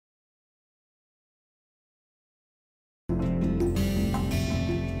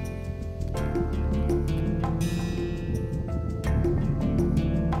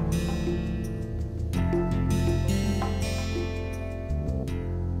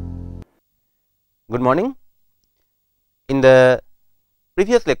Good morning. In the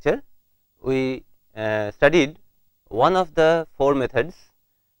previous lecture, we studied one of the four methods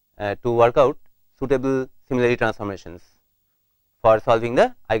to work out suitable similarity transformations for solving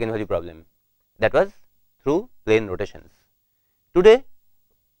the eigenvalue problem, that was through plane rotations. Today,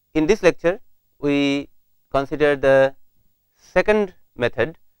 in this lecture, we consider the second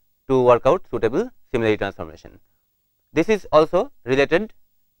method to work out suitable similarity transformation. This is also related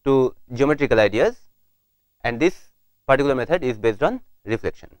to geometrical ideas, and this particular method is based on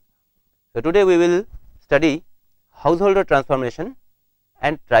reflection. So, today we will study Householder transformation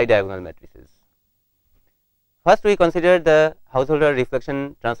and tridiagonal matrices. First, we consider the Householder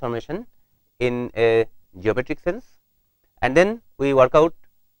reflection transformation in a geometric sense, and then we work out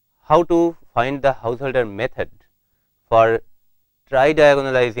how to find the Householder method for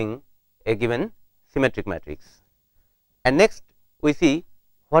tridiagonalizing a given symmetric matrix, and next we see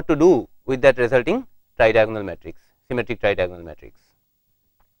what to do with that resulting tridiagonal matrix, symmetric tridiagonal matrix.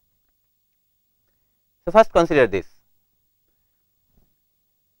 So, first consider this.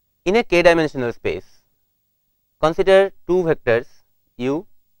 In a k dimensional space, consider two vectors u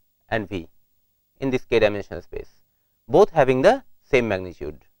and v in this k dimensional space, both having the same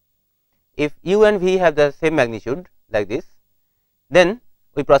magnitude. If u and v have the same magnitude like this, then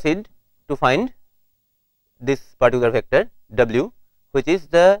we proceed to find this particular vector w, which is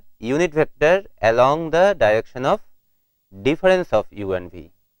the unit vector along the direction of difference of u and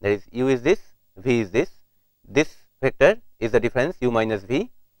v. That is, u is this, v is this. This vector is the difference u minus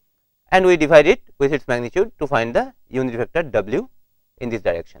v, and we divide it with its magnitude to find the unit vector w in this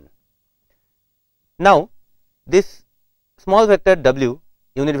direction. Now, this small vector w,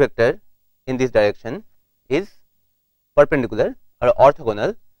 unit vector in this direction, is perpendicular or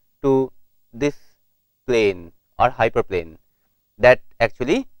orthogonal to this plane or hyperplane that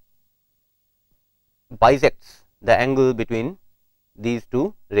actually bisects the angle between these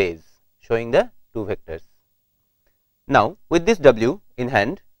two rays, showing the two vectors. Now, with this w in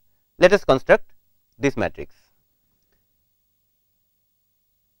hand, let us construct this matrix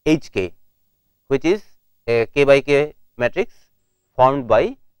Hk, which is a k by k matrix formed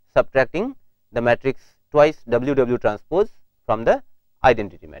by subtracting the matrix twice w transpose from the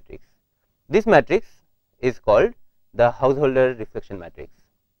identity matrix. This matrix is called the Householder reflection matrix.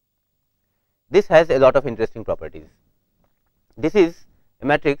 This has a lot of interesting properties. This is a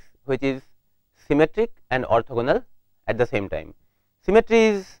matrix which is symmetric and orthogonal at the same time. Symmetry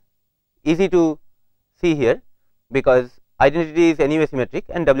is easy to see here, because identity is anyway symmetric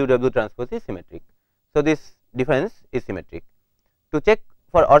and w transpose is symmetric. So, this difference is symmetric. To check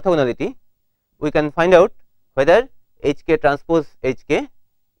for orthogonality, we can find out whether Hk transpose Hk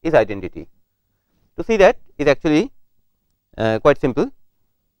is identity. To see that is actually quite simple.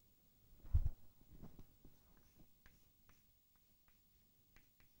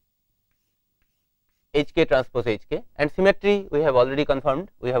 Hk transpose Hk, and symmetry we have already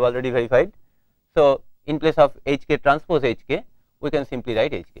confirmed, we have already verified. So, in place of Hk transpose Hk, we can simply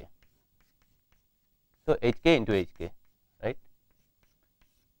write Hk. So, Hk into Hk, right,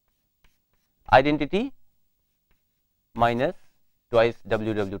 identity minus twice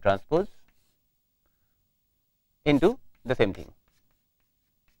w transpose into the same thing.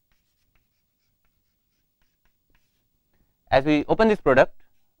 As we open this product,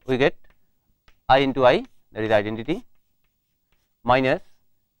 we get I into I, that is identity, minus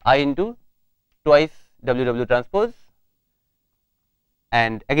I into twice w transpose,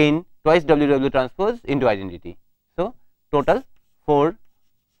 and again twice w transpose into identity. So, total 4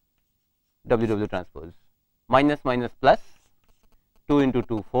 w transpose, minus minus plus 2 into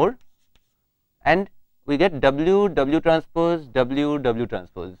 2 4, and we get w transpose w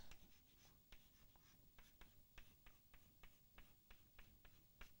transpose.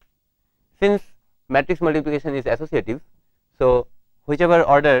 Since matrix multiplication is associative, so whichever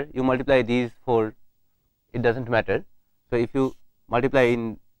order you multiply these 4, it does not matter. So, if you multiply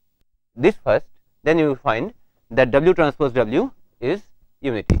in this first, then you will find that w transpose w is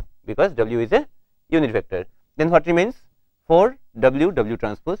unity, because w is a unit vector. Then what remains? 4 w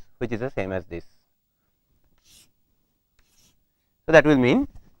transpose, which is the same as this. So, that will mean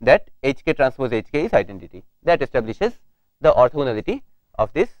that Hk transpose Hk is identity. That establishes the orthogonality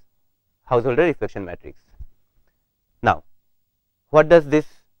of this Householder reflection matrix. Now, what does this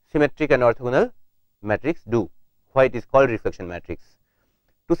symmetric and orthogonal matrix do? Why it is called reflection matrix?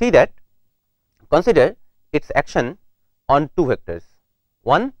 To see that, consider its action on two vectors,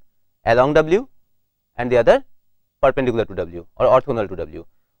 one along w and the other perpendicular to w or orthogonal to w.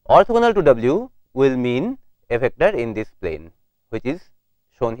 Orthogonal to w will mean a vector in this plane, which is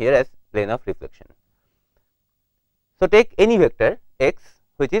shown here as plane of reflection. So, take any vector x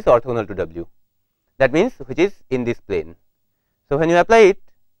which is orthogonal to W, that means which is in this plane. So, when you apply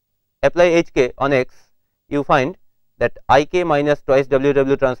Hk on x, you find that Ik minus twice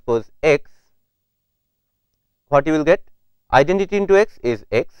W transpose x, what you will get? Identity into x is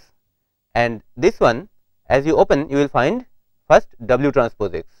x, and this one as you open you will find first W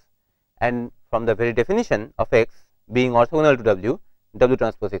transpose x, and from the very definition of x being orthogonal to W, W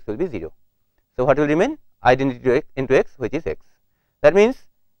transpose x will be 0. So, what will remain? Identity into x which is x. That means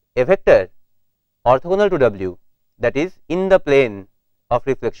a vector orthogonal to W, that is in the plane of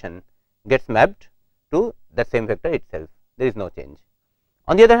reflection, gets mapped to that same vector itself. There is no change.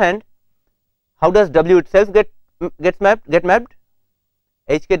 On the other hand, how does W itself get mapped?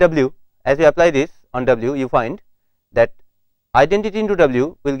 HKW, as you apply this on W, you find that identity into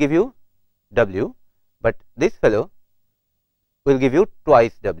W will give you W, but this fellow will give you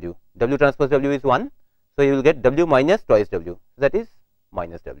twice W. W transpose W is 1. So, you will get W minus twice W, that is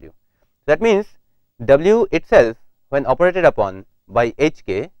minus W. That means W itself, when operated upon by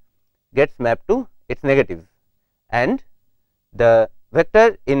Hk, gets mapped to its negative, and the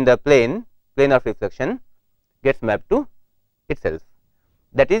vector in the plane of reflection gets mapped to itself.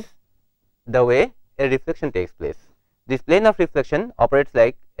 That is the way a reflection takes place. This plane of reflection operates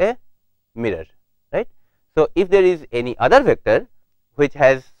like a mirror, right. So, if there is any other vector which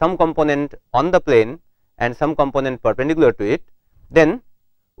has some component on the plane and some component perpendicular to it, then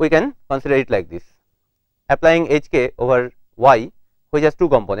we can consider it like this. Applying Hk over y, which has two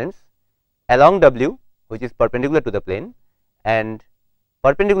components, along W which is perpendicular to the plane and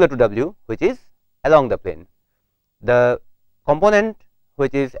perpendicular to W which is along the plane. The component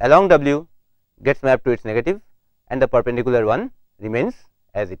which is along W gets mapped to its negative, and the perpendicular one remains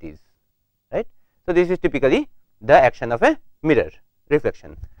as it is, right. So, this is typically the action of a mirror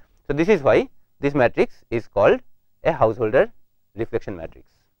reflection. So, this is why this matrix is called a Householder reflection matrix.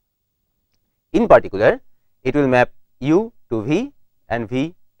 In particular, it will map U to V and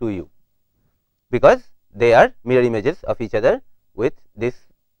V to U, because they are mirror images of each other with this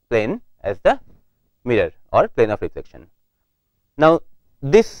plane as the mirror or plane of reflection. Now,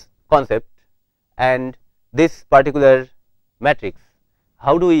 this concept and this particular matrix,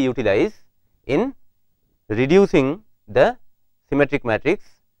 how do we utilize in reducing the symmetric matrix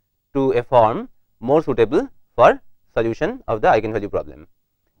to a form more suitable for solution of the eigenvalue problem?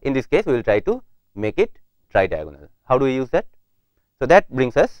 In this case, we will try to make it tridiagonal. How do we use that? So, that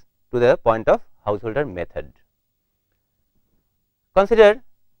brings us to the point of Householder method. Consider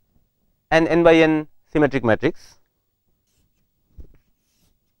an n by n symmetric matrix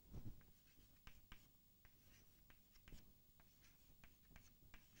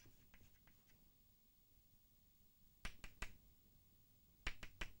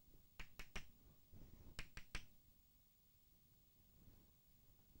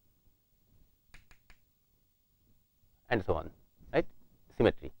and so on, right.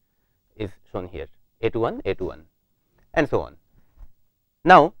 Symmetry is shown here, A to 1, A to 1 and so on.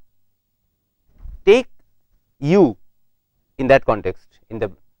 Now, take U in that context, in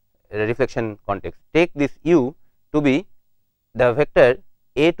the reflection context, take this U to be the vector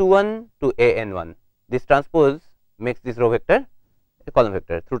A to 1 to A n 1. This transpose makes this row vector a column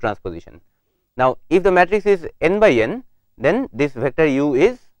vector through transposition. Now, if the matrix is n by n, then this vector U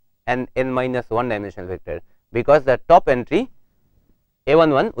is an n minus 1 dimensional vector, because the top entry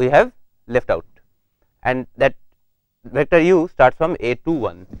A11 we have left out, and that vector U starts from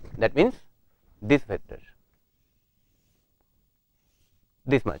A21. That means this vector,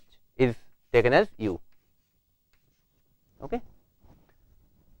 this much is taken as U, okay.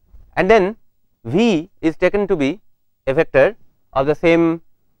 And then V is taken to be a vector of the same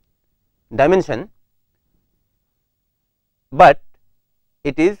dimension, but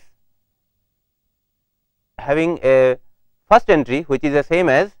it is having a first entry which is the same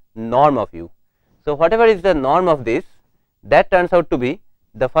as norm of U. So, whatever is the norm of this, that turns out to be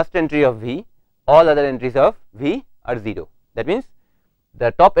the first entry of V, all other entries of V are 0. That means,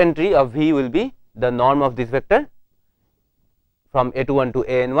 the top entry of V will be the norm of this vector from A21 to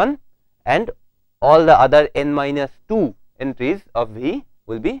AN1, and all the other n minus 2 entries of V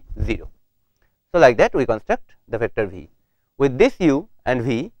will be 0. So, like that we construct the vector V. With this U and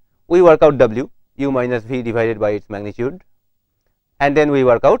V, we work out W, U minus V divided by its magnitude, and then we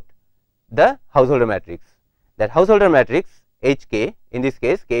work out the Householder matrix. That Householder matrix Hk, in this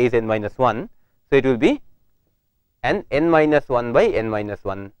case k is n minus 1. So, it will be an n minus 1 by n minus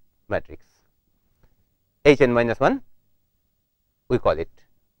 1 matrix, H n minus 1 we call it,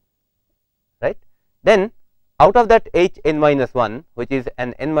 right. Then out of that H n minus 1, which is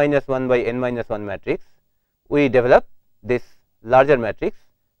an n minus 1 by n minus 1 matrix, we develop this larger matrix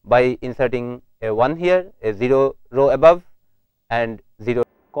by inserting a 1 here, a 0 row above and 0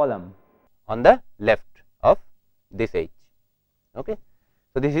 column on the left of this H. Okay.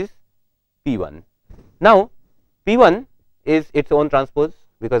 So, this is P 1. Now, P 1 is its own transpose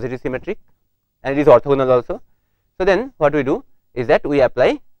because it is symmetric and it is orthogonal also. So, then what we do is that we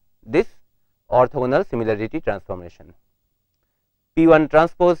apply this orthogonal similarity transformation. P 1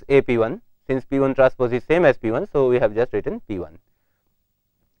 transpose A P 1, since P 1 transpose is same as P 1. So, we have just written P 1.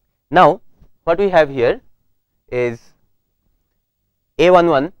 Now, what we have here is A 1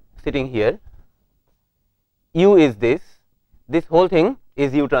 1 sitting here, U is this whole thing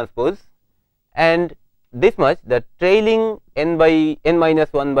is U transpose, and this much the trailing n by n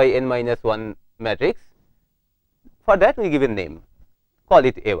minus 1 by n minus 1 matrix. For that we give a name, call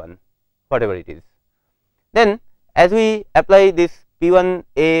it A 1, whatever it is. Then as we apply this P 1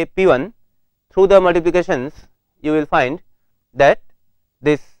 A P 1 through the multiplications, you will find that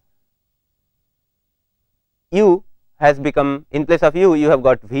this U has become, in place of U, you have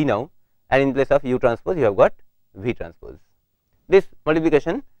got V now, and in place of U transpose you have got V transpose. This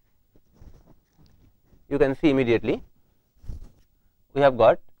multiplication you can see immediately, we have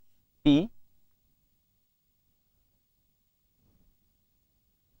got P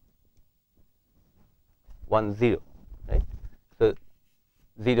one 0, right. So,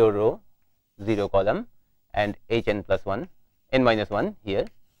 0 row, 0 column and H n plus 1, n minus 1 here,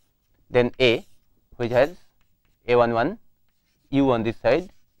 then A, which has A 1 1, U on this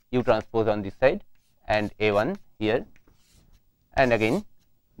side, U transpose on this side, and A 1 here, and again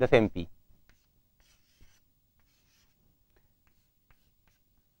the same P.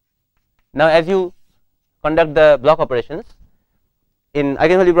 Now, as you conduct the block operations in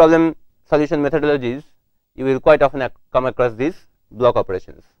eigenvalue problem solution methodologies, you will quite often come across these block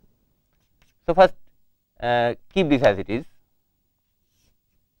operations. So, first keep this as it is,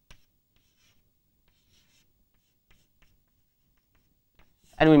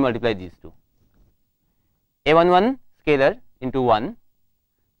 and we multiply these two. A 1 1 scalar into 1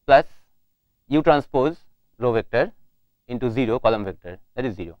 plus U transpose row vector into 0 column vector, that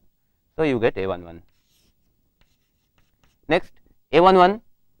is 0. So, you get A 1 1. Next A 1 1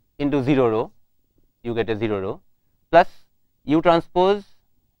 into 0 row, you get a 0 row plus U transpose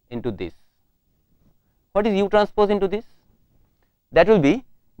into this. What is U transpose into this? That will be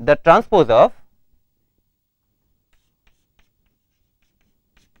the transpose of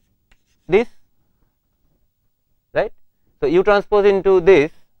this, right. So, U transpose into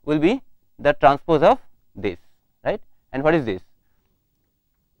this will be the transpose of this, right. And what is this?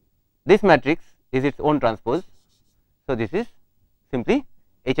 This matrix is its own transpose. So, this is simply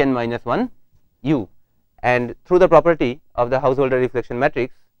H n minus 1 U, and through the property of the Householder reflection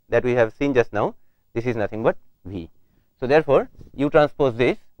matrix that we have seen just now, this is nothing but V. So, therefore, U transpose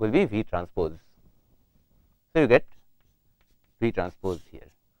this will be V transpose. So, you get V transpose here.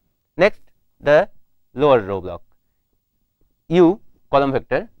 Next, the lower row block, U column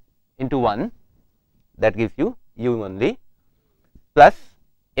vector into 1, that gives you U only, plus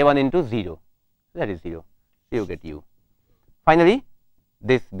A 1 into 0, that is 0. So, you get U. Finally,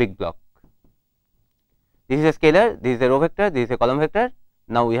 this big block, this is a scalar, this is a row vector, this is a column vector.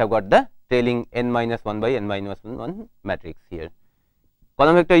 Now, we have got the trailing n minus 1 by n minus 1 matrix here,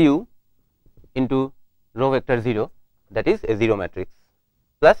 column vector U into row vector 0, that is a 0 matrix,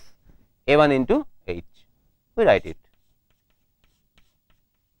 plus A 1 into H, we write it.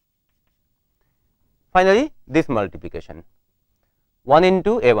 Finally, this multiplication, 1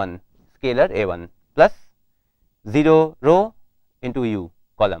 into A 1 scalar A 1 plus 0 row into U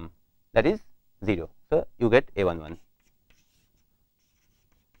column, that is 0. So, you get A 1 1,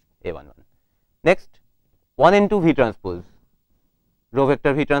 A 1 1. Next, 1 into V transpose, row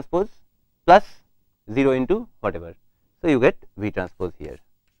vector V transpose plus 0 into whatever. So, you get V transpose here.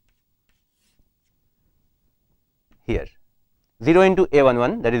 0 into A 1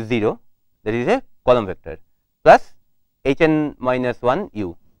 1, that is 0, that is a column vector, plus H n minus 1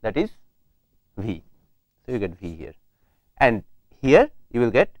 U, that is V. So, you get V here, and here you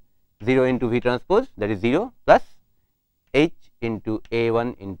will get 0 into V transpose, that is 0, plus H into A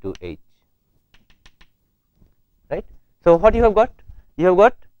 1 into H, right. So, what you have got? You have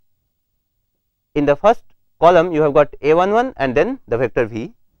got in the first column you have got A 1 1 and then the vector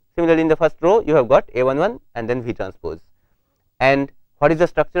V. Similarly, in the first row you have got A 1 1 and then V transpose. And what is the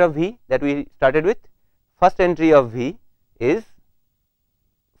structure of V that we started with? First entry of V is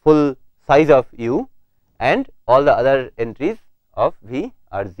full size of U, and all the other entries of V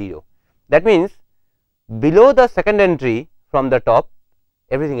are 0. That means, below the second entry from the top,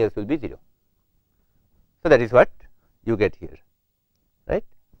 everything else will be 0. So, that is what you get here, right.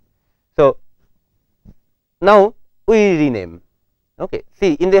 So, now we rename. Okay.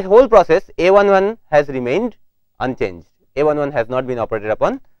 See, in the whole process A11 has remained unchanged, A11 has not been operated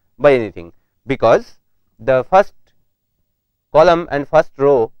upon by anything, because the first column and first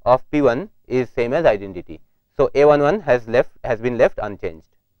row of P1 is same as identity. So, A11 has been left unchanged.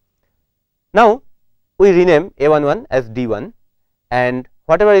 Now, we rename A11 as D1, and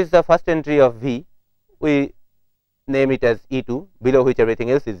whatever is the first entry of V, we name it as E2, below which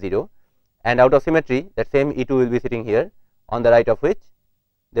everything else is 0, and out of symmetry that same E2 will be sitting here, on the right of which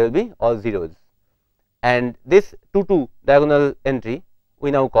there will be all zeros, and this 2 2 diagonal entry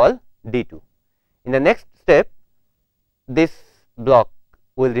we now call D2. In the next step, this block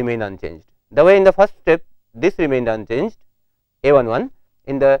will remain unchanged. The way in the first step this remained unchanged, A11,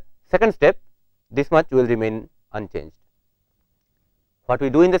 in the second step this much will remain unchanged. What we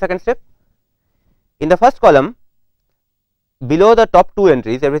do in the second step? In the first column, below the top 2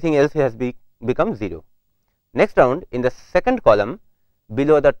 entries everything else has become 0. Next round, in the second column,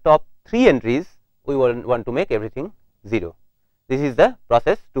 below the top 3 entries we want to make everything 0. This is the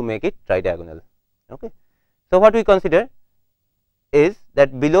process to make it tridiagonal. Okay. So, what we consider is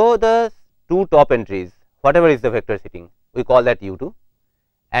that below the 2 top entries, whatever is the vector sitting, we call that U2,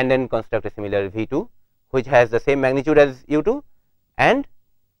 and then construct a similar V2 which has the same magnitude as U2, and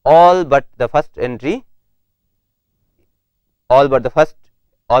all but the first entry, all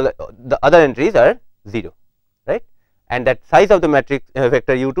the other entries are 0, right, and that size of the matrix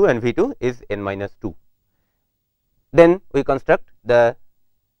vector U2 and V2 is n minus 2. Then we construct the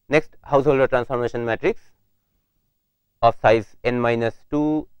next householder transformation matrix of size n minus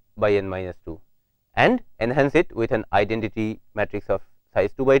 2 by n minus 2, and enhance it with an identity matrix of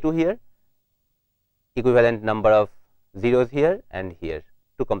size 2 by 2 here, equivalent number of zeros here and here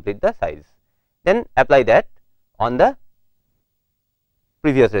to complete the size. Then apply that on the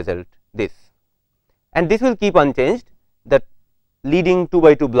previous result, this, and this will keep unchanged the leading 2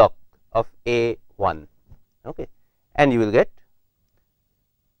 by 2 block of A1, okay, and you will get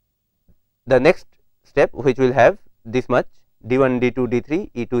the next step which will have this much D1, D2,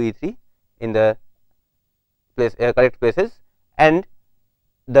 D3, E2, E3 in the place correct places, and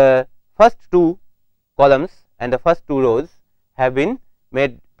the first 2 columns and the first 2 rows have been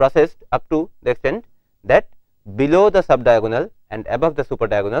processed up to the extent that below the subdiagonal and above the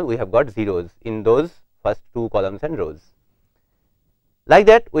superdiagonal we have got zeros in those first 2 columns and rows. Like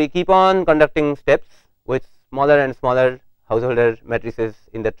that we keep on conducting steps with smaller and smaller householder matrices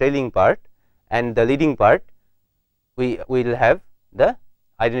in the trailing part, and the leading part we will have the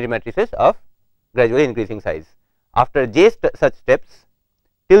identity matrices of gradually increasing size. After j such steps,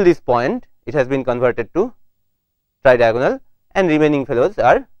 till this point it has been converted to tridiagonal, and remaining fellows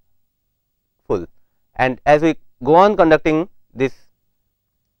are full. And as we go on conducting this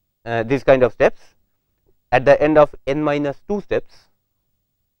these kind of steps, at the end of n minus 2 steps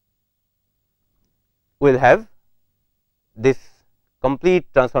we will have this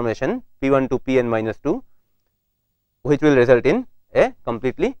complete transformation P1 to Pn minus 2, which will result in a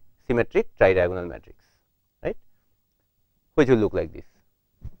completely symmetric tridiagonal matrix, right, which will look like this.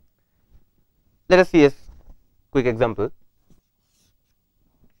 Let us see a quick example.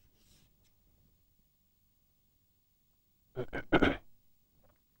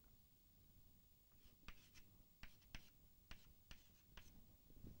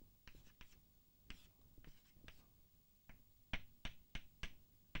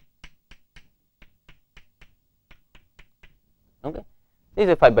 Okay. This is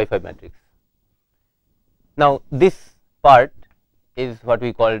a 5 by 5 matrix. Now, this part is what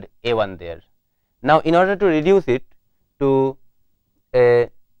we called A1 there. Now, in order to reduce it to a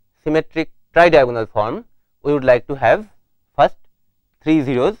symmetric tridiagonal form, we would like to have first 3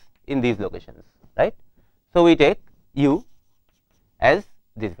 zeros in these locations, right. So, we take U as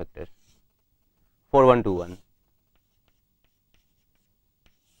this vector 4 1 2 1,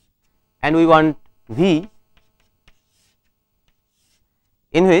 and we want V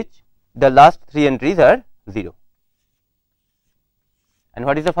in which the last 3 entries are 0. And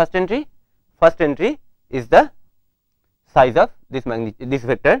what is the first entry? First entry is the size of this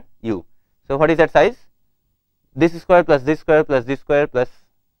vector U. So, what is that size? This square plus this square plus this square plus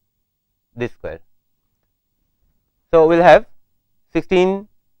this square. So, we will have 16,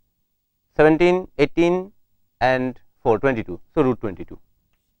 17, 18 and 4, 22. So, root 22.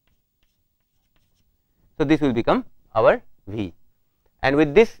 So, this will become our V, and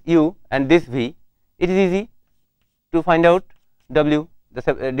with this U and this V, it is easy to find out W,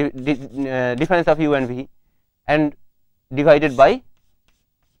 the difference of U and V, and divided by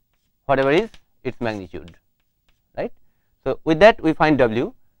whatever is its magnitude, right. So, with that we find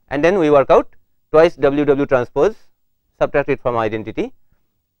W, and then we work out twice W W transpose, subtract it from identity,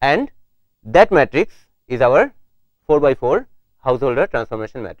 and that matrix is our 4 by 4 Householder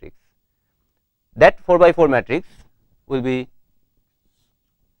transformation matrix. That 4 by 4 matrix will be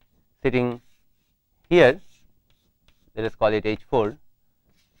sitting here, let us call it H4,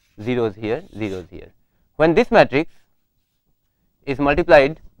 zeros here, zeros here. When this matrix is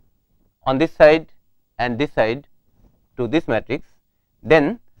multiplied on this side and this side to this matrix,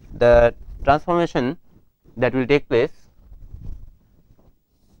 then the transformation that will take place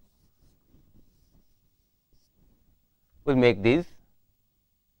will make these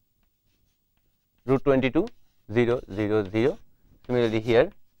root 22 0 0 0, similarly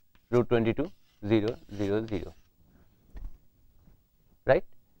here root 22 0 0 0, right.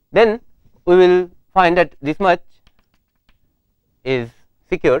 Then we will find that this much is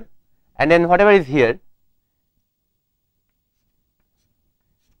secure, and then whatever is here,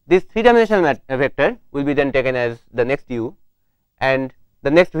 this 3-dimensional vector will be then taken as the next u, and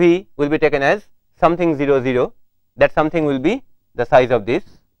the next v will be taken as something 0 0, that something will be the size of this,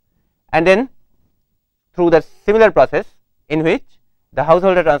 and then through the similar process in which the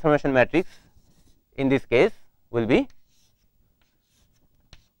Householder transformation matrix in this case will be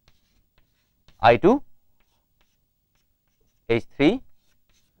I2 H3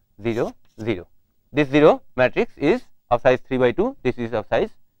 0 0. This 0 matrix is of size 3 by 2, this is of size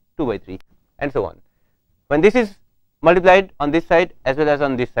 2 by 3, and so on. When this is multiplied on this side as well as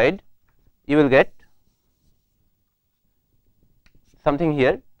on this side, you will get something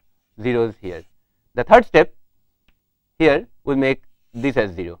here, zeros here. The third step here will make this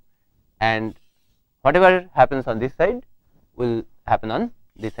as 0, and whatever happens on this side will happen on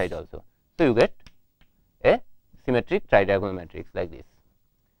this side also. So, you get a symmetric tridiagonal matrix like this.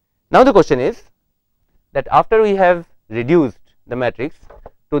 Now, the question is that after we have reduced the matrix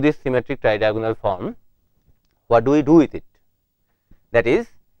to this symmetric tridiagonal form, what do we do with it? That is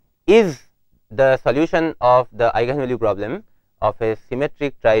the solution of the eigenvalue problem of a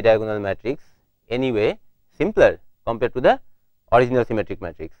symmetric tridiagonal matrix anyway simpler compared to the original symmetric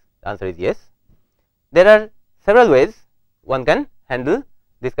matrix? The answer is yes. There are several ways one can handle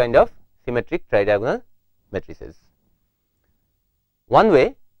this kind of symmetric tridiagonal matrices. One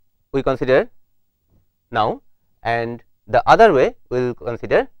way we consider now, and the other way we will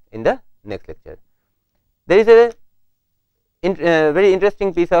consider in the next lecture. There is a very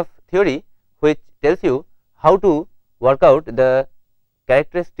interesting piece of theory which tells you how to work out the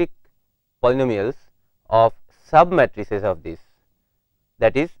characteristic polynomials of submatrices of this,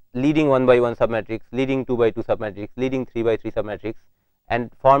 that is leading 1 by 1 submatrix, leading 2 by 2 submatrix, leading 3 by 3 submatrix,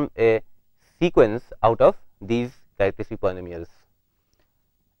 and form a sequence out of these characteristic polynomials,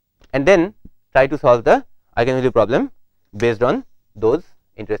 and then try to solve the eigenvalue problem based on those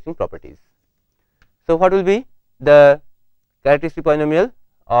interesting properties. So, what will be the characteristic polynomial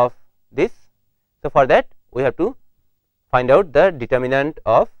of this? So, for that we have to find out the determinant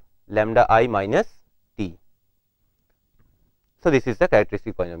of lambda I minus t. So, this is the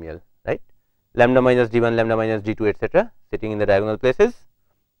characteristic polynomial, right, lambda minus d1, lambda minus d2, etc., sitting in the diagonal places,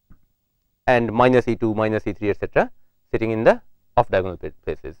 and minus e2, minus e3, etc., sitting in the off diagonal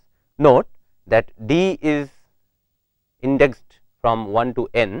places. Note that d is indexed from 1 to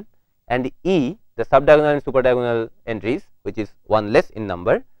n, and e, the subdiagonal and superdiagonal entries, which is 1 less in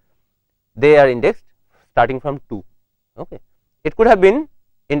number, they are indexed starting from 2. Okay. It could have been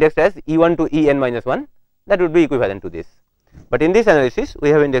indexed as e1 to en minus 1, that would be equivalent to this, but in this analysis we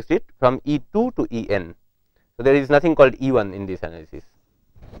have indexed it from e2 to en. So, there is nothing called e1 in this analysis.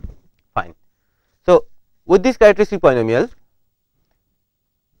 Fine. So, with this characteristic polynomial,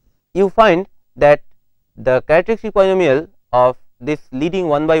 you find that the characteristic polynomial of this leading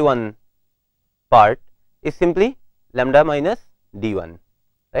 1 by 1 part is simply lambda minus d1,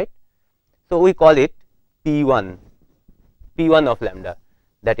 right. So, we call it P1 of lambda,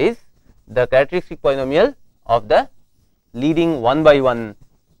 that is the characteristic polynomial of the leading 1 by 1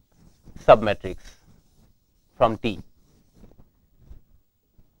 submatrix from T.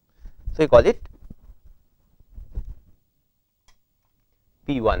 So, we call it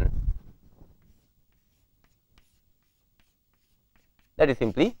P1, that is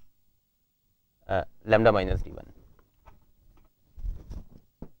simply lambda minus d1.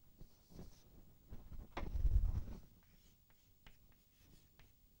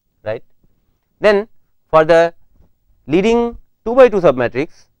 Right. Then for the leading 2 by 2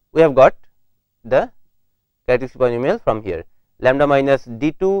 submatrix, we have got the characteristic polynomial from here, lambda minus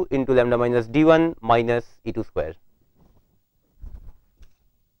d2 into lambda minus d1 minus e2 square.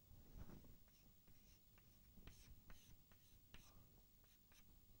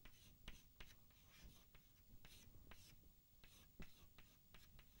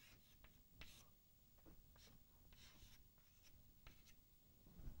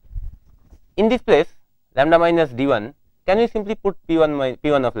 in this place lambda minus d1, can we simply put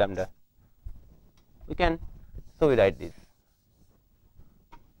p1 of lambda? We can. So, we write this.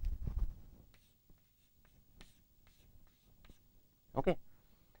 Okay.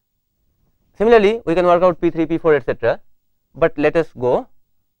 Similarly, we can work out p3, p4 etc., but let us go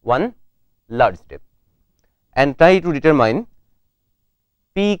one large step and try to determine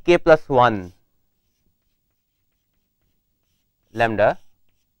pk plus 1 lambda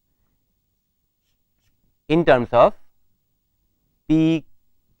in terms of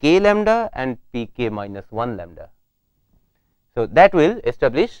pk lambda and pk minus 1 lambda. So, that will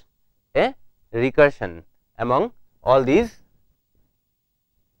establish a recursion among all these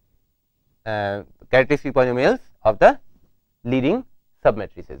characteristic polynomials of the leading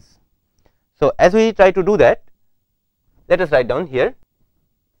submatrices. So, as we try to do that, let us write down here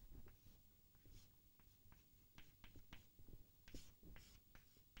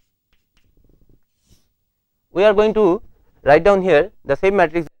we are going to write down here the same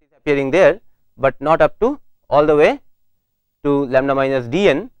matrix that is appearing there, but not up to all the way to lambda minus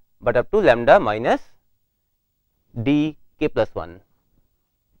dn, but up to lambda minus dk plus 1.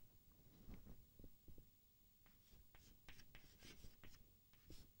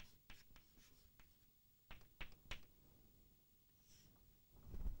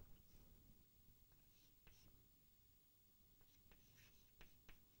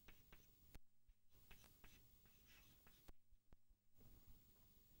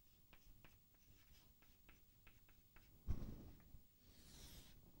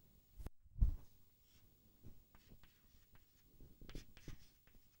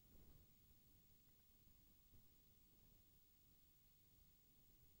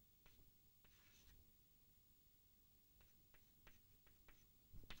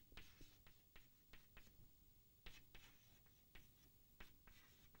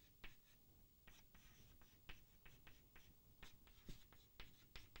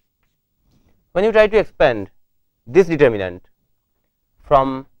 When you try to expand this determinant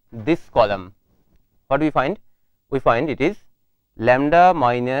from this column, what do we find? We find it is lambda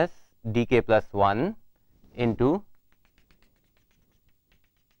minus dk plus 1 into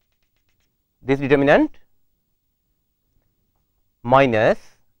this determinant minus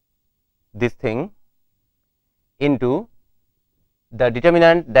this thing into the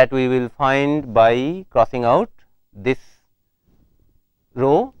determinant that we will find by crossing out this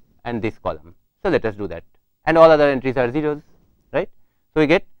row and this column. So, let us do that, and all other entries are zeros, right. So, we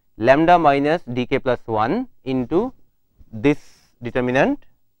get lambda minus dk plus 1 into this determinant,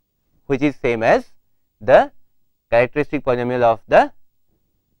 which is same as the characteristic polynomial of the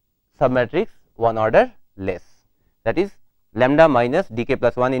submatrix one order less, that is lambda minus dk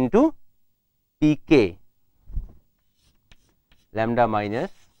plus 1 into pk, lambda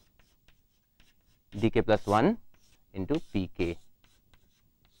minus dk plus 1 into pk.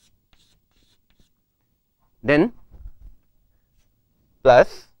 Then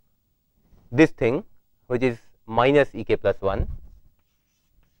plus this thing, which is minus ek plus 1,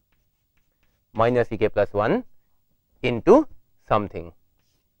 minus ek plus 1 into something.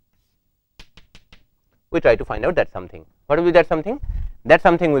 We try to find out that something. What will be that something? That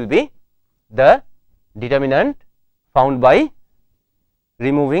something will be the determinant found by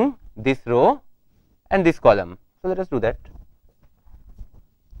removing this row and this column. So, let us do that.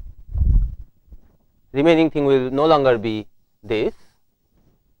 Remaining thing will no longer be this.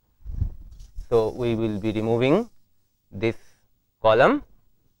 So, we will be removing this column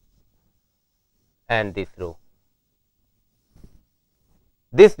and this row.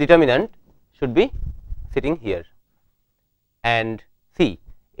 This determinant should be sitting here, and see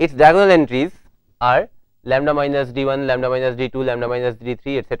its diagonal entries are lambda minus d1, lambda minus d2, lambda minus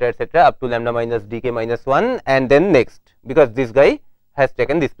d3 etc., up to lambda minus dk minus 1, and then next, because this guy has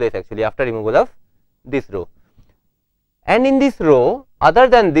taken this place actually after removal of this row, and in this row other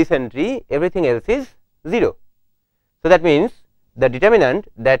than this entry everything else is 0. So, that means the determinant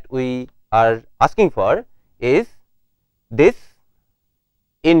that we are asking for is this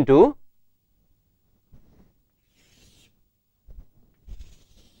into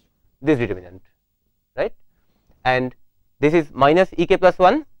this determinant, right, and this is minus ek plus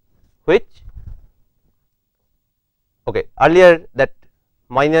 1, which earlier that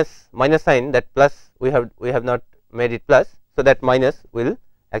minus sign, that plus we have not made it plus. So, that minus will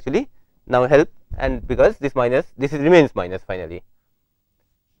actually now help, and because this minus, this remains minus finally,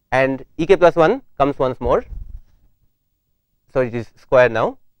 and ek plus 1 comes once more. So, it is square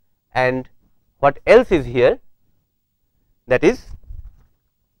now, and what else is here, that is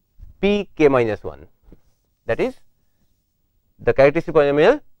pk minus 1, that is the characteristic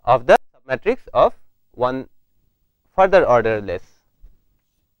polynomial of the matrix of one further order less.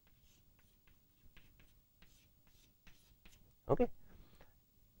 Okay.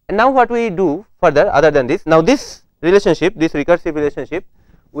 And now what we do further other than this, now this relationship, this recursive relationship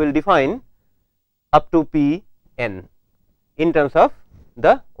will define up to P n in terms of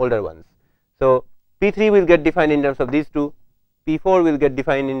the older ones. So, P 3 will get defined in terms of these two, P 4 will get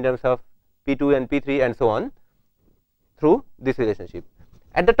defined in terms of P 2 and P 3 and so on through this relationship.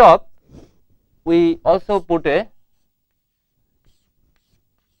 At the top we also put a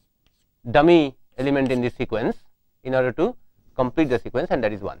dummy element in this sequence in order to complete the sequence, and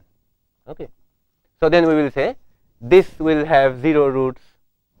that is 1. Okay. So, then we will say this will have 0 roots,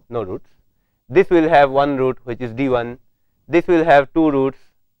 no roots, this will have 1 root which is D 1, this will have 2 roots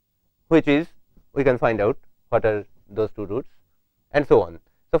which is, we can find out what are those 2 roots and so on.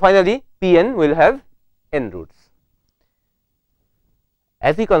 So, finally, P n will have n roots.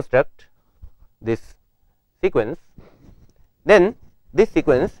 As we construct this sequence, then this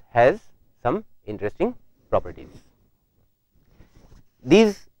sequence has some interesting properties.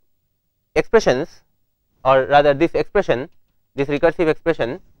 These expressions, or rather this expression, this recursive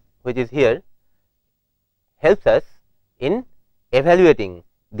expression which is here, helps us in evaluating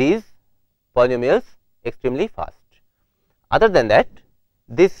these polynomials extremely fast. Other than that,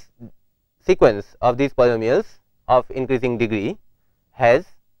 this sequence of these polynomials of increasing degree has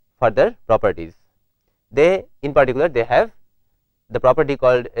further properties. They, in particular, they have the property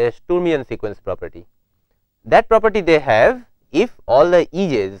called a Sturmian sequence property. That property they have if all the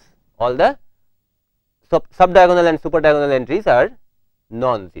ej's, all the subdiagonal and superdiagonal entries are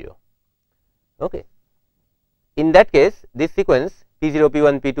non-zero. Okay. In that case, this sequence P0,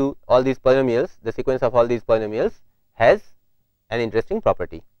 P1, P2, all these polynomials, the sequence of all these polynomials has an interesting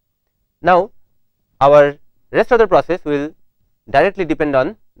property. Now, our rest of the process will directly depend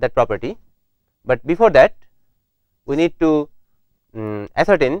on that property, but before that we need to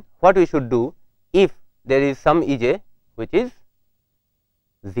ascertain what we should do if there is some ej which is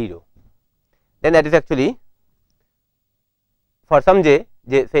 0. Then that is actually for some j,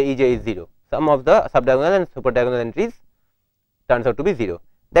 say ej is 0, some of the subdiagonal and superdiagonal entries turns out to be 0.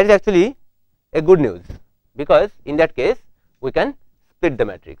 That is actually a good news, because in that case we can split the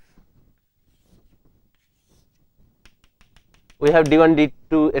matrix. We have D1,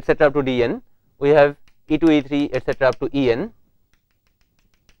 D2, etc. up to Dn, we have E2, E3, etc. up to En.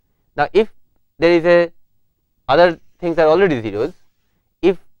 Now, if there is a other things are already zeros,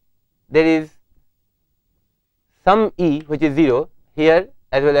 if there is some E which is 0 here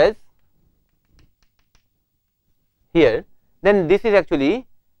as well as here, then this is actually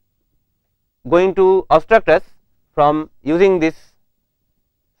going to obstruct us from using this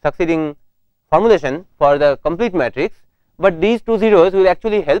succeeding formulation for the complete matrix, but these two zeros will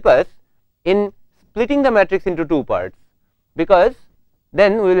actually help us in splitting the matrix into two parts, because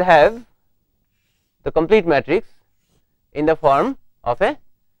then we will have the complete matrix in the form of a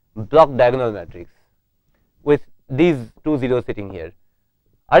block diagonal matrix with these two zeros sitting here.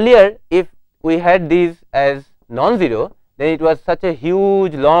 Earlier, if we had these as non-zero, then it was such a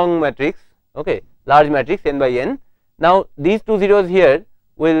huge long matrix, okay, large matrix n by n. Now, these two zeros here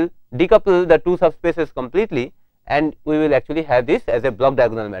will decouple the two subspaces completely, and we will actually have this as a block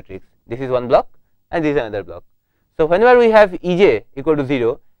diagonal matrix. This is one block and this is another block. So, whenever we have Ej equal to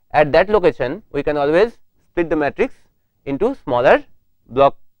 0, at that location we can always split the matrix into smaller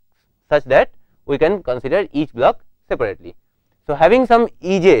blocks such that we can consider each block separately. So, having some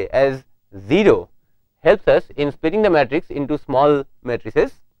Ej as 0 helps us in splitting the matrix into small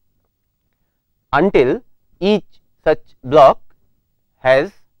matrices until each such block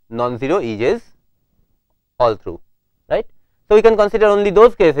has non-zero Ej's all through, right. So, we can consider only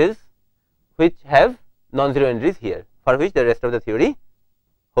those cases which have non-zero entries here, for which the rest of the theory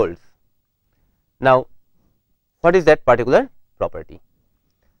holds. Now, what is that particular property?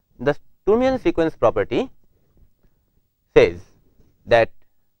 The Sturmian sequence property says that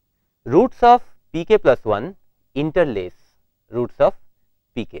roots of Pk plus 1 interlace roots of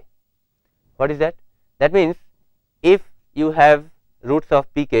Pk. What is that? That means, if you have roots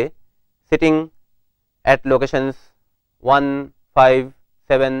of Pk sitting at locations 1, 5,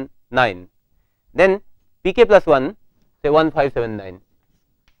 7, 9, then Pk plus 1, say 1, 5, 7, 9.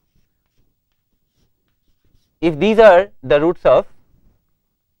 If these are the roots of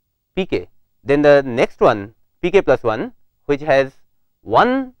Pk, then the next one Pk plus 1, which has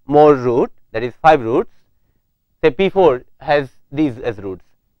one more root, that is 5 roots, say P4 has these as roots,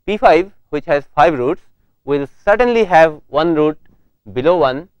 P5 which has 5 roots will certainly have one root below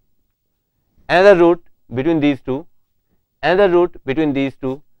 1, another root between these two, another root between these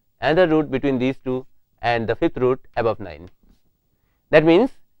two, another root between these two, and the fifth root above 9. That means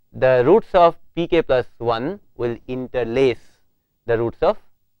the roots of pk plus 1 will interlace the roots of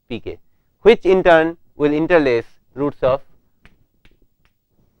pk, which in turn will interlace roots of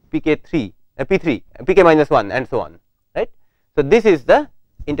pk3, p3, pk minus 1, and so on, right. So, this is the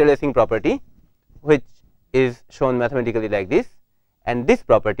interlacing property, which is shown mathematically like this, and this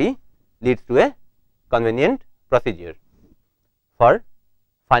property leads to a convenient procedure for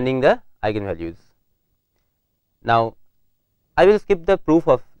finding the eigenvalues. Now, I will skip the proof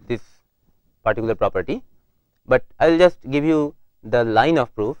of this particular property, but I will just give you the line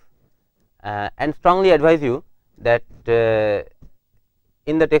of proof and strongly advise you that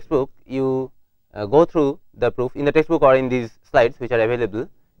in the textbook you go through the proof in the textbook or in these slides which are available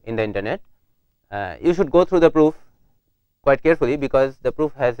in the internet. You should go through the proof quite carefully, because the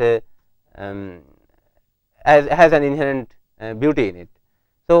proof has a has an inherent beauty in it.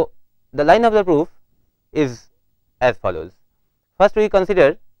 So, the line of the proof is as follows. First, we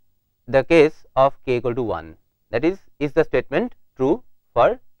consider the case of k equal to 1, that is the statement true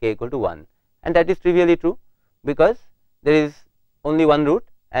for k equal to 1, and that is trivially true, because there is only one root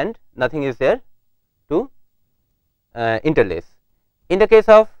and nothing is there to interlace. In the case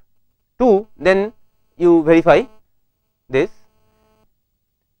of 2, then you verify this.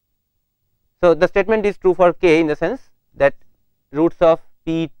 So, the statement is true for k in the sense that roots of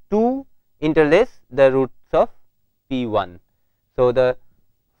p2 interlace the roots of p1. So, the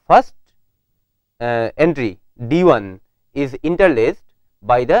first entry d1 is interlaced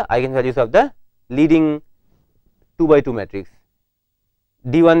by the eigenvalues of the leading 2 by 2 matrix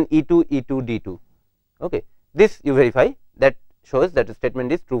d1 e2 e2 d2. Okay. This you verify, that shows that the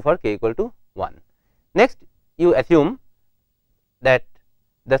statement is true for k equal to 1. Next, you assume that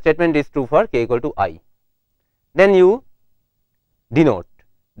the statement is true for k equal to I. Then you denote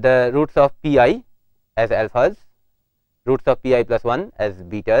the roots of pi as alphas, roots of pi plus 1 as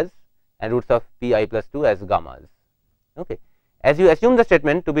betas, and roots of pi plus 2 as gammas. Okay. As you assume the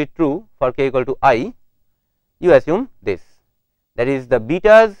statement to be true for k equal to I, you assume this, that is the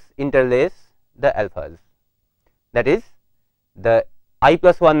betas interlace the alphas, that is the I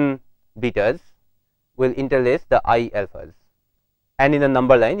plus 1 betas will interlace the I alphas, and in the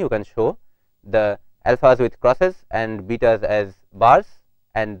number line you can show the alphas with crosses and betas as bars,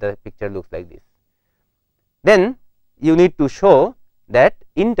 and the picture looks like this. Then you need to show that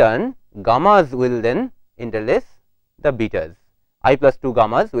in turn gammas will then interlace the betas, I plus 2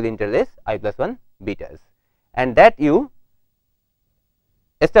 gammas will interlace I plus 1 betas, and that you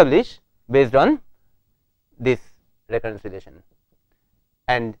establish based on this recurrence relation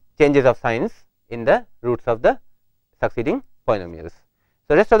and changes of signs in the roots of the succeeding polynomials.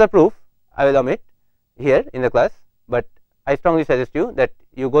 So, rest of the proof I will omit here in the class, but I strongly suggest you that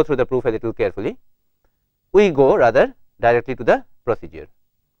you go through the proof a little carefully. We go rather directly to the procedure.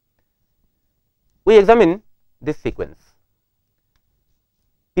 We examine this sequence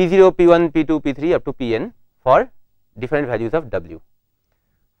p0, p1, p2, p3 up to pn for different values of w.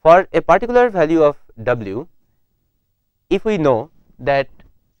 For a particular value of w, if we know that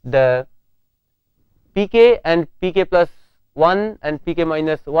the pk and pk plus 1 and pk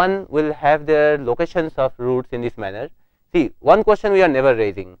minus 1 will have their locations of roots in this manner. See, one question we are never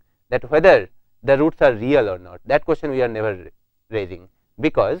raising, that whether the roots are real or not, that question we are never raising,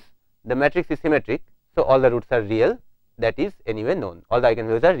 because the matrix is symmetric. So, all the roots are real, that is anyway known, all the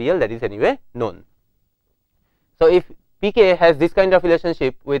eigenvalues are real, that is anyway known. So, if pk has this kind of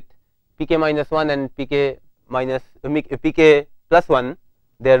relationship with pk minus 1 and pk plus 1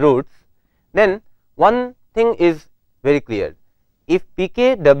 their roots, then one thing is very clear. If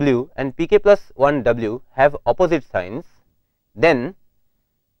pk w and pk plus 1 w have opposite signs, then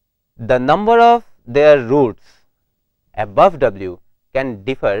the number of their roots above w can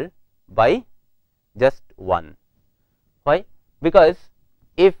differ by just 1. Why? Because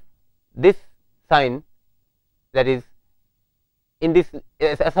if this sign, that is in this,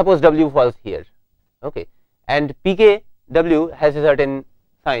 suppose w falls here, okay, and pk w has a certain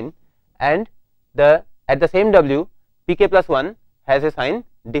sign, and the at the same w pk plus 1 has a sign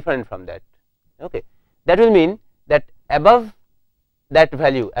different from that. Okay. That will mean that above that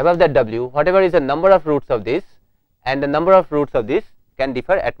value, above that w, whatever is the number of roots of this, and the number of roots of this can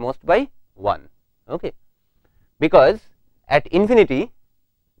differ at most by 1. Okay. Because at infinity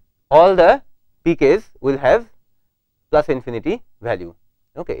all the pk's will have plus infinity value.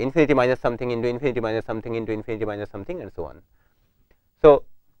 Okay. Infinity minus something into infinity minus something into infinity minus something, and so on. So,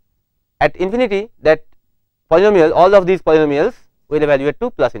 at infinity that polynomial, all of these polynomials will evaluate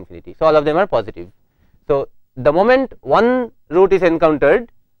to plus infinity. So, all of them are positive. So, the moment one root is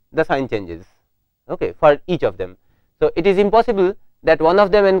encountered, the sign changes, okay, for each of them. So, it is impossible that one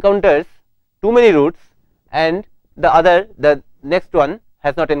of them encounters too many roots and the next one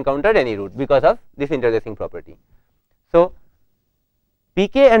has not encountered any root because of this interlacing property. So,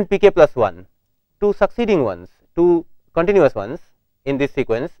 pk and pk plus 1, two succeeding ones, two continuous ones in this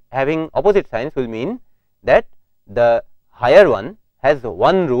sequence having opposite signs will mean that the higher one has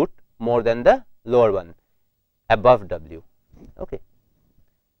one root more than the lower one above w. Okay.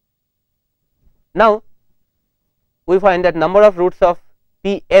 Now, we find that number of roots of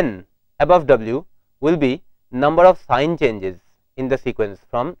p n above w will be number of sign changes in the sequence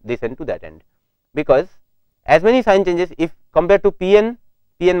from this end to that end, because as many sign changes, if compared to p n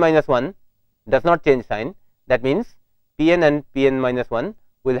minus 1 does not change sign, that means p n and p n minus 1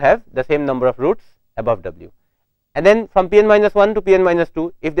 will have the same number of roots above w, and then from p n minus 1 to p n minus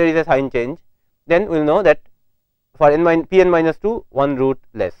 2, if there is a sign change, then we will know that for p n minus 2 one root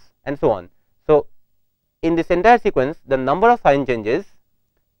less, and so on. So, in this entire sequence, the number of sign changes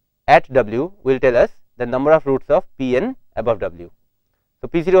at w will tell us the number of roots of p n above w. So,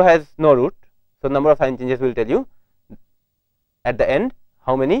 p 0 has no root. So, number of sign changes will tell you at the end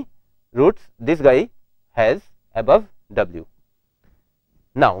how many roots this guy has above w.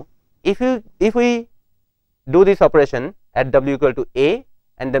 Now, if we do this operation at w equal to a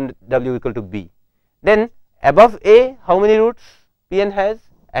and then w equal to b, then above a how many roots p n has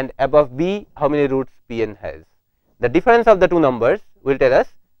and above b how many roots p n has. The difference of the two numbers will tell us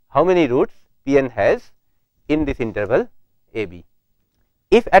how many roots p n has in this interval a b.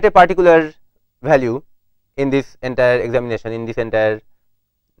 If at a particular value in this entire examination, in this entire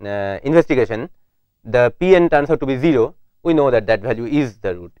investigation, the p n turns out to be 0, we know that that value is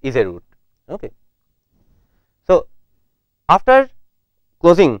the root, is a root. Okay. So, after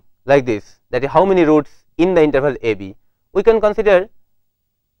closing like this, that is how many roots in the interval a b, we can consider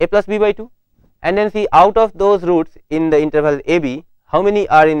a plus b by 2 and then see out of those roots in the interval a b, how many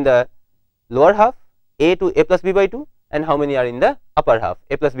are in the lower half a to a plus b by 2 and how many are in the upper half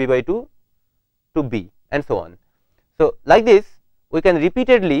a plus b by 2 to b, and so on. So, like this we can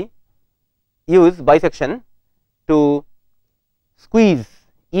repeatedly use bisection to squeeze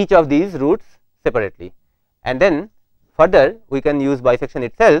each of these roots separately, and then further we can use bisection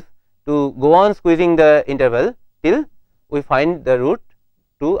itself to go on squeezing the interval till we find the root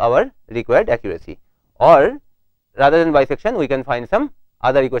to our required accuracy, or rather than bisection we can find some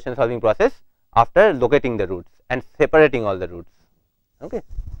other equation solving process after locating the roots and separating all the roots. Okay.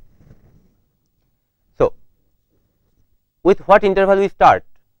 So, with what interval we start?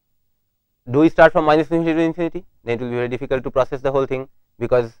 Do we start from minus infinity to infinity? Then it will be very difficult to process the whole thing,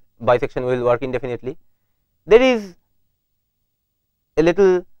 because bisection will work indefinitely. There is a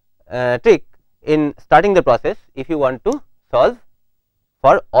little trick in starting the process if you want to solve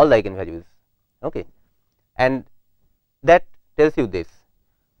for all the eigenvalues. Okay. And that tells you this: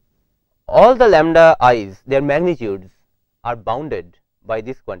 all the lambda i's, their magnitudes are bounded by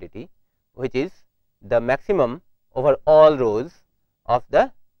this quantity, which is the maximum over all rows of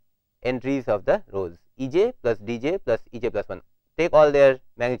the entries of the rows ej plus dj plus ej plus 1. Take all their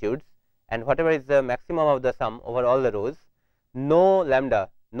magnitudes, and whatever is the maximum of the sum over all the rows, no lambda,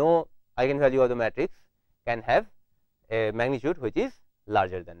 no eigenvalue of the matrix can have a magnitude which is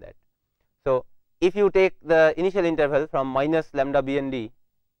larger than that. So, if you take the initial interval from minus lambda b n d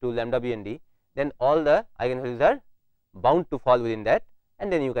to lambda b n d, then all the eigenvalues are bound to fall within that,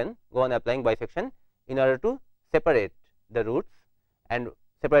 and then you can go on applying bisection in order to separate the roots and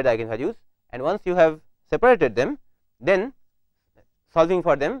separate the eigenvalues, and once you have separated them, then solving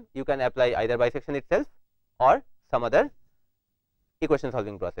for them you can apply either bisection itself or some other equation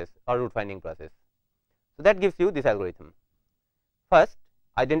solving process or root finding process. So, that gives you this algorithm. First,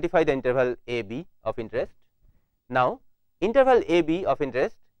 identify the interval a b of interest. Now, interval a b of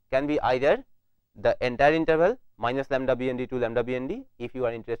interest can be either the entire interval minus lambda b n d to lambda b n d if you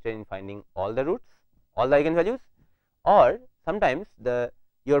are interested in finding all the roots, all the eigenvalues, or sometimes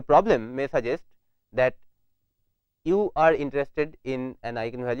your problem may suggest that you are interested in an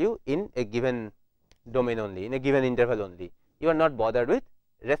eigenvalue in a given domain only, in a given interval only. You are not bothered with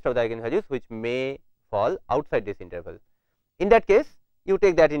rest of the eigenvalues which may fall outside this interval. In that case, you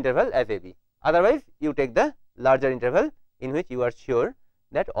take that interval as a b, otherwise you take the larger interval in which you are sure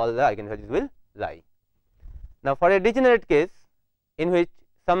that all the eigenvalues will lie. Now, for a degenerate case in which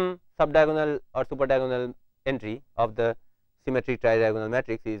some subdiagonal or superdiagonal entry of the symmetric tridiagonal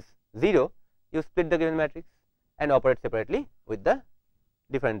matrix is 0, you split the given matrix and operate separately with the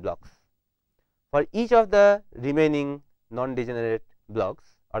different blocks. For each of the remaining non-degenerate blocks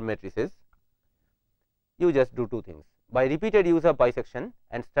or matrices, you just do two things. by repeated use of bisection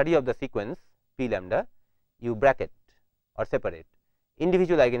and study of the sequence p lambda, you bracket or separate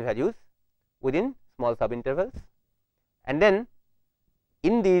individual eigenvalues within small subintervals, and then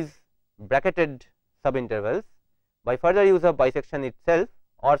in these bracketed subintervals, by further use of bisection itself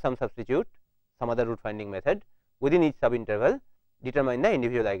or some substitute, some other root finding method within each subinterval, determine the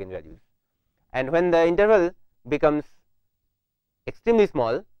individual eigenvalues. And when the interval becomes extremely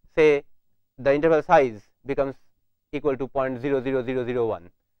small, say the interval size becomes equal to 0.00001,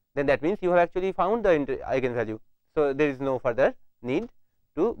 then that means you have actually found the eigenvalue. So, there is no further need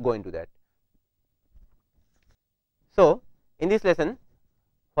to go into that. So, in this lesson,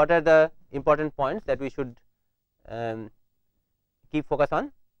 what are the important points that we should keep focus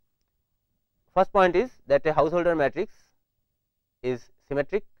on? First point is that a Householder matrix is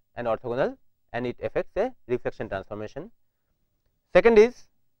symmetric and orthogonal, and it affects a reflection transformation. Second is,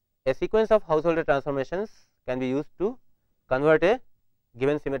 a sequence of Householder transformations can be used to convert a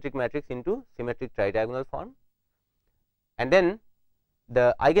given symmetric matrix into symmetric tridiagonal form, and then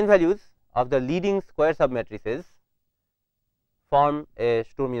the eigenvalues of the leading square submatrices form a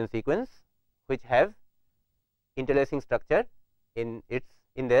Sturmian sequence which have interlacing structure in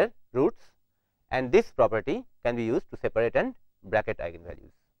their roots, and this property can be used to separate and bracket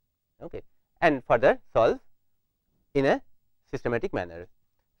eigenvalues, okay, and further solve in a systematic manner.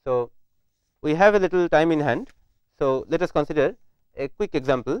 So, we have a little time in hand. So, let us consider a quick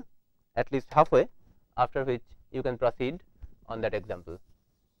example at least halfway, after which you can proceed on that example.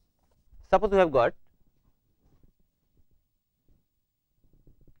 Suppose we have got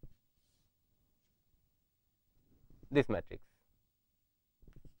this matrix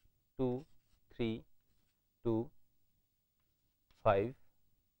 2, 3, 2, 5,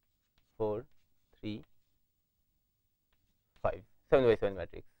 4, 3, 5, 7 by 7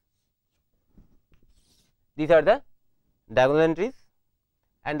 matrix. These are the diagonal entries,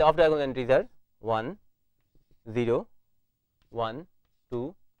 and the off diagonal entries are 1, 0, 1,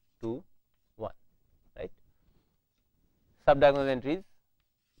 2, 2, 1, right. Sub diagonal entries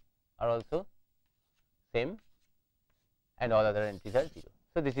are also same, and all other entries are 0.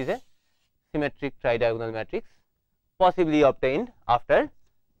 So, this is a symmetric tridiagonal matrix possibly obtained after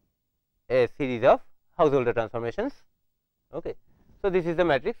a series of Householder transformations. Okay. So, this is the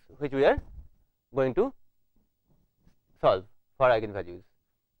matrix which we are going to solve for eigenvalues.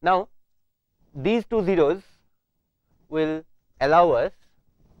 Now, these two zeros will allow us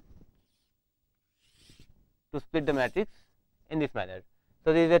to split the matrix in this manner.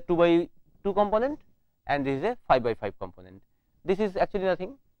 So, this is a 2 by 2 component and this is a 5 by 5 component. This is actually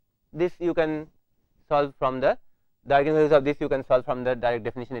nothing. This you can solve from the eigenvalues of this you can solve from the direct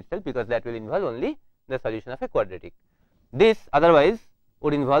definition itself, because that will involve only the solution of a quadratic. This otherwise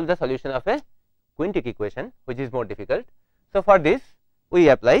would involve the solution of a quintic equation, which is more difficult. So, for this we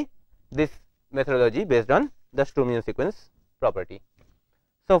apply this methodology based on the Sturmian sequence property.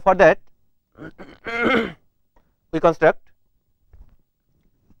 So, for that we construct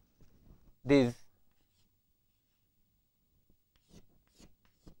these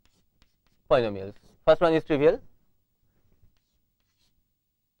polynomials. First one is trivial,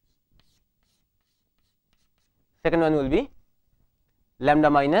 second one will be lambda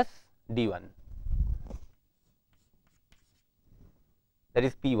minus d1, that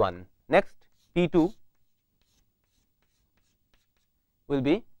is p1. Next, p2 will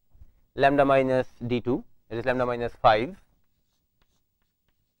be lambda minus d2, that is lambda minus 5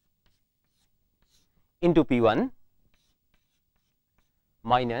 into p1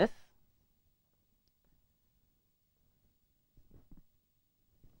 minus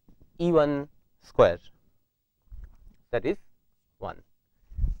E1 square, that is 1.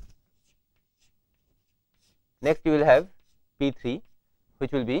 Next, you will have P3,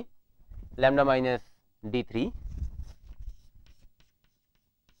 which will be lambda minus D3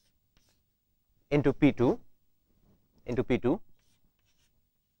 into P2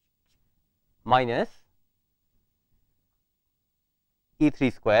 minus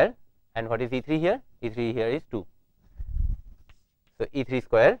E3 square, and what is E3 here? E3 here is 2. So, E3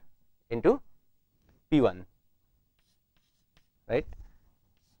 square into P1, right.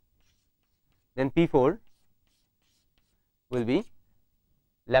 Then P4 will be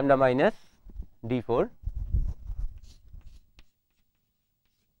lambda minus D4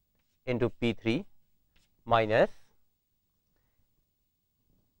 into P3 minus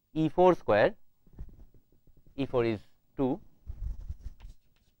E4 square, E4 is 2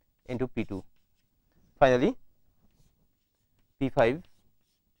 into P2. Finally, P5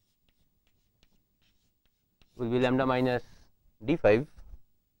 will be lambda minus D5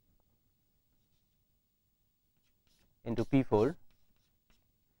 into P4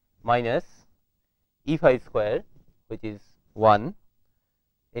 minus E5 square, which is 1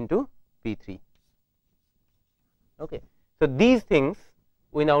 into P3. Okay. So, these things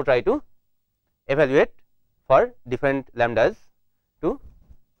we now try to evaluate for different lambdas to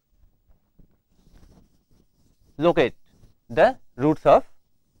locate the roots of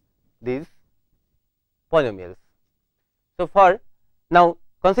these polynomials. So, for now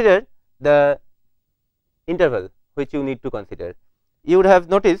consider the interval which you need to consider. You would have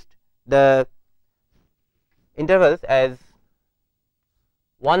noticed the intervals as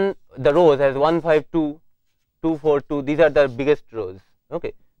the rows as 1, 5, 2, 2, 4, 2, these are the biggest rows.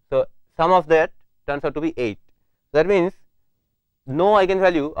 Okay. So, sum of that turns out to be 8. That means, no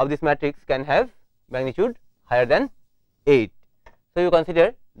eigenvalue of this matrix can have magnitude higher than 8. So, you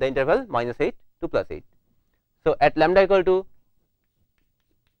consider the interval minus 8 to plus 8. So, at lambda equal to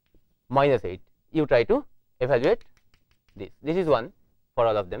minus 8, you try to evaluate this. This is 1 for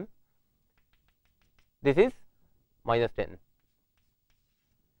all of them. This is minus 10.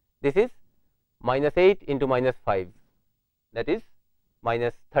 This is minus 8 into minus 5, that is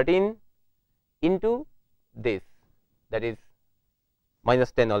minus 13 into this, that is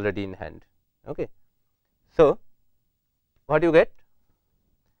minus 10 already in hand. Okay. So, what you get?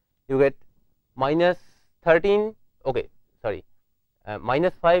 You get minus 13, okay, sorry,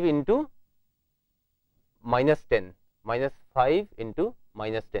 minus 5 into minus 10, minus 5 into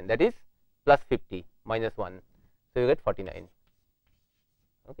minus 10, that is plus 50 minus 1. So, you get 49.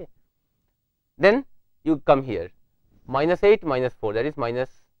 Okay. Then you come here, minus 8 minus 4, that is minus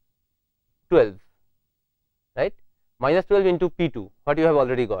 12, right, minus 12 into P2, what you have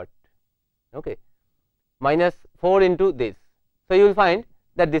already got, okay, minus 4 into this. So, you will find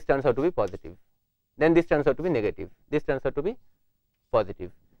that this turns out to be positive, then this turns out to be negative, this turns out to be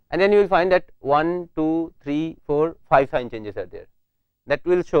positive, and then you will find that 1, 2, 3, 4, 5 sign changes are there. That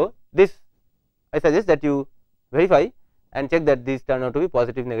will show this. I suggest that you verify and check that these turn out to be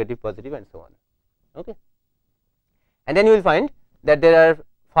positive, negative, positive, and so on. Okay. And then you will find that there are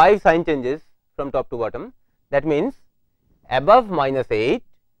 5 sign changes from top to bottom. That means, above minus 8,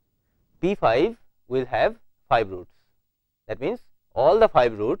 P5 will have 5 roots. That means, all the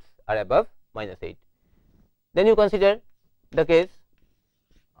 5 roots are above minus 8. Then you consider the case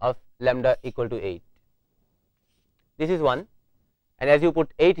of lambda equal to 8. This is 1, and as you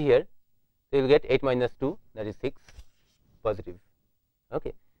put 8 here, you will get 8 minus 2, that is 6, positive.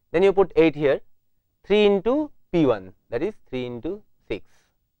 Okay. Then you put 8 here, 3 into P1, that is 3 into 6,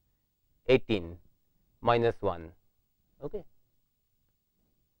 18 minus 1. Okay.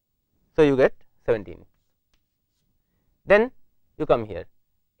 So, you get 17. Then you come here,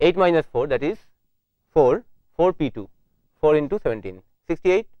 8 minus 4, that is 4, 4 P2, 4 into 17,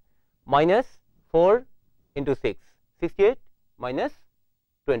 68 minus 4 into 6, 68 minus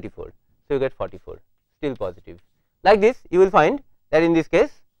 24. So, you get 44, still positive. Like this, you will find that in this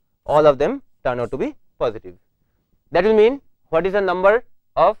case, all of them turn out to be positive. That will mean, what is the number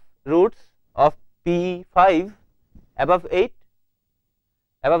of roots of P5 above 8,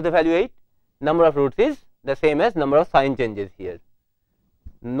 above the value 8, number of roots is the same as number of sign changes here.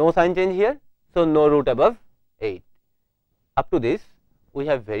 No sign change here, so no root above 8. Up to this, we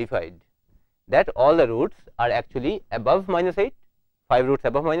have verified that all the roots are actually above minus 8, 5 roots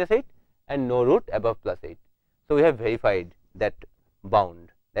above minus 8, and no root above plus 8. So, we have verified that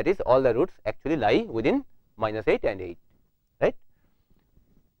bound, that is, all the roots actually lie within minus 8 and 8, right.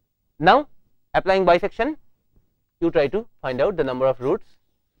 Now, applying bisection, you try to find out the number of roots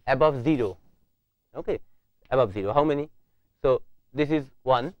above 0, okay, above 0, how many? So, this is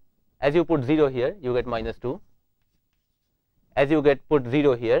 1, as you put 0 here, you get minus 2, as you put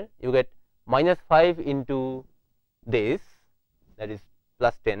 0 here, you get minus 5 into this, that is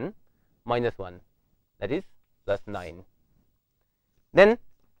plus 10, minus 1, that is plus 9. Then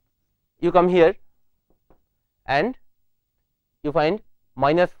you come here and you find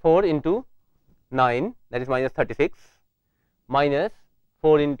minus 4 into 9, that is minus 36, minus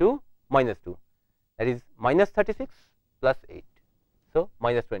 4 into minus 2, that is minus 36 plus 8. So,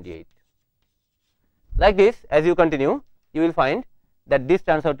 minus 28. Like this, as you continue, you will find that this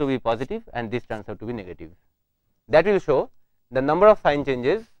turns out to be positive and this turns out to be negative. That will show the number of sign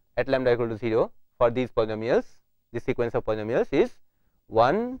changes at lambda equal to 0 for these polynomials, this sequence of polynomials is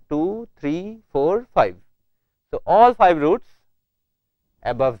 1, 2, 3, 4, 5. So, all 5 roots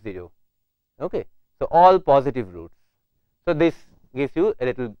above 0. Okay. So, all positive roots. So, this gives you a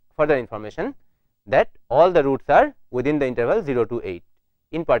little further information that all the roots are within the interval 0 to 8.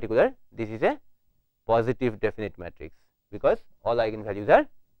 In particular, this is a positive definite matrix, because all eigenvalues are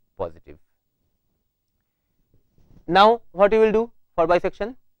positive. Now, what you will do for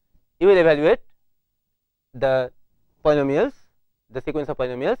bisection? You will evaluate the polynomials, the sequence of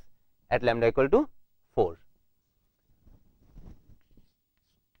polynomials at lambda equal to 4.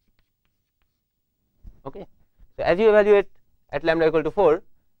 Okay. So, as you evaluate at lambda equal to 4,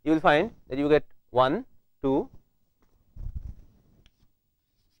 you will find that you get 1, 2,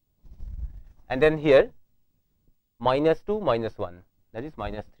 and then here -2, -1, that is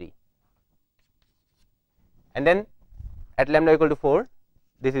 -3, and then at lambda equal to 4,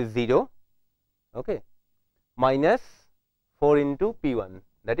 this is 0, okay, minus 4 into P1,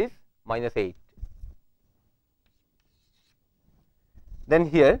 that is -8. Then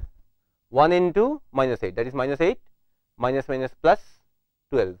here 1 into -8, that is -8, minus minus plus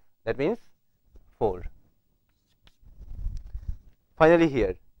 12, that means 4. Finally,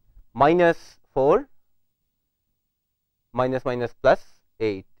 here -4 minus minus plus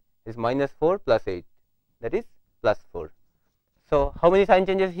 8 is -4 plus 8, that is +4. So, how many sign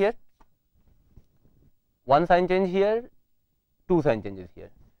changes here? One sign change here, two sign changes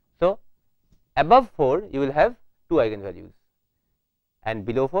here. So, above 4 you will have 2 eigenvalues and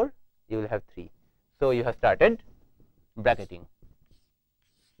below 4 you will have 3. So, you have started bracketing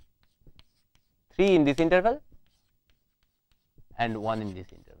 3 in this interval and 1 in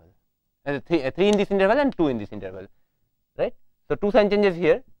this interval, 3 in this interval and 2 in this interval, right. So, 2 sign changes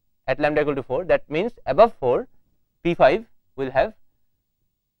here at lambda equal to 4, that means above 4 P5 will have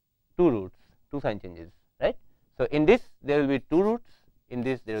 2 roots, 2 sign changes, right. So, in this there will be 2 roots, in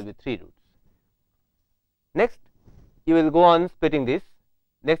this there will be 3 roots. Next you will go on splitting this.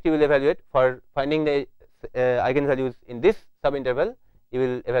 Next you will evaluate for finding the eigenvalues in this subinterval, you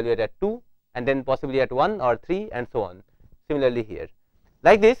will evaluate at 2 and then possibly at 1 or 3 and so on. Similarly, here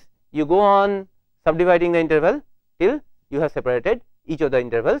like this you go on subdividing the interval till you have separated each of the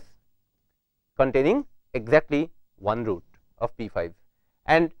intervals containing exactly one root of P5,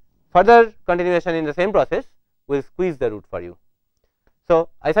 and further continuation in the same process will squeeze the root for you. So,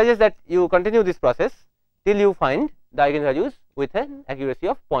 I suggest that you continue this process till you find the eigenvalues with an accuracy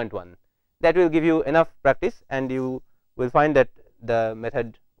of 0.1. That will give you enough practice and you will find that the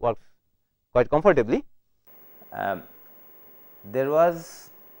method works quite comfortably. There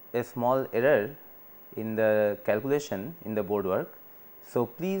was a small error in the calculation in the board work. So,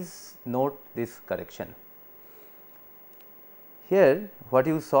 please note this correction. Here what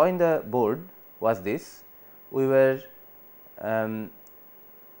you saw in the board was this: we were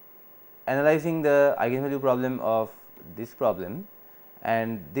analyzing the eigenvalue problem of this problem,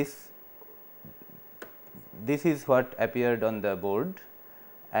 and this is what appeared on the board,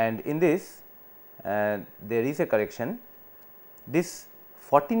 and in this there is a correction. This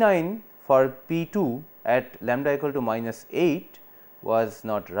 49 for P2 at lambda equal to -8 was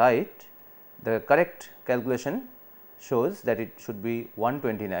not right. The correct calculation shows that it should be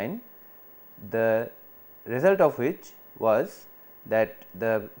 129, the result of which was that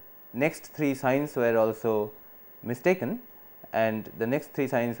the next 3 signs were also mistaken, and the next 3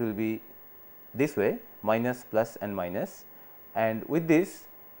 signs will be this way: minus, plus and minus. And with this,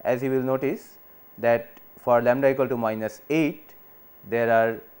 as you will notice that for lambda equal to -8 there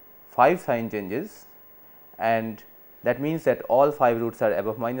are 5 sign changes, and that means that all 5 roots are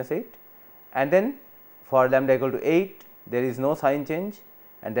above -8, and then for lambda equal to 8 there is no sign change,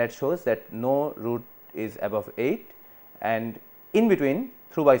 and that shows that no root is above 8, and in between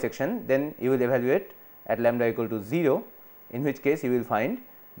through bisection then you will evaluate at lambda equal to 0, in which case you will find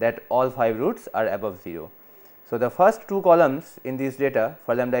that all 5 roots are above 0. So, the first 2 columns in this data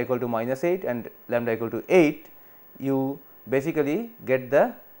for lambda equal to -8 and lambda equal to 8, you basically get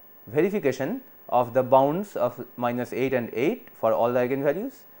the verification of the bounds of -8 and 8 for all the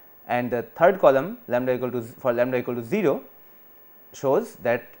eigenvalues, and the third column lambda equal to for lambda equal to 0 shows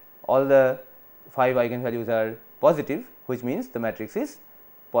that all the 5 eigenvalues are positive, which means the matrix is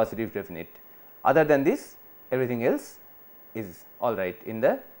positive definite. Other than this, everything else is all right in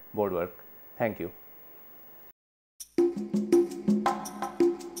the board work. Thank you.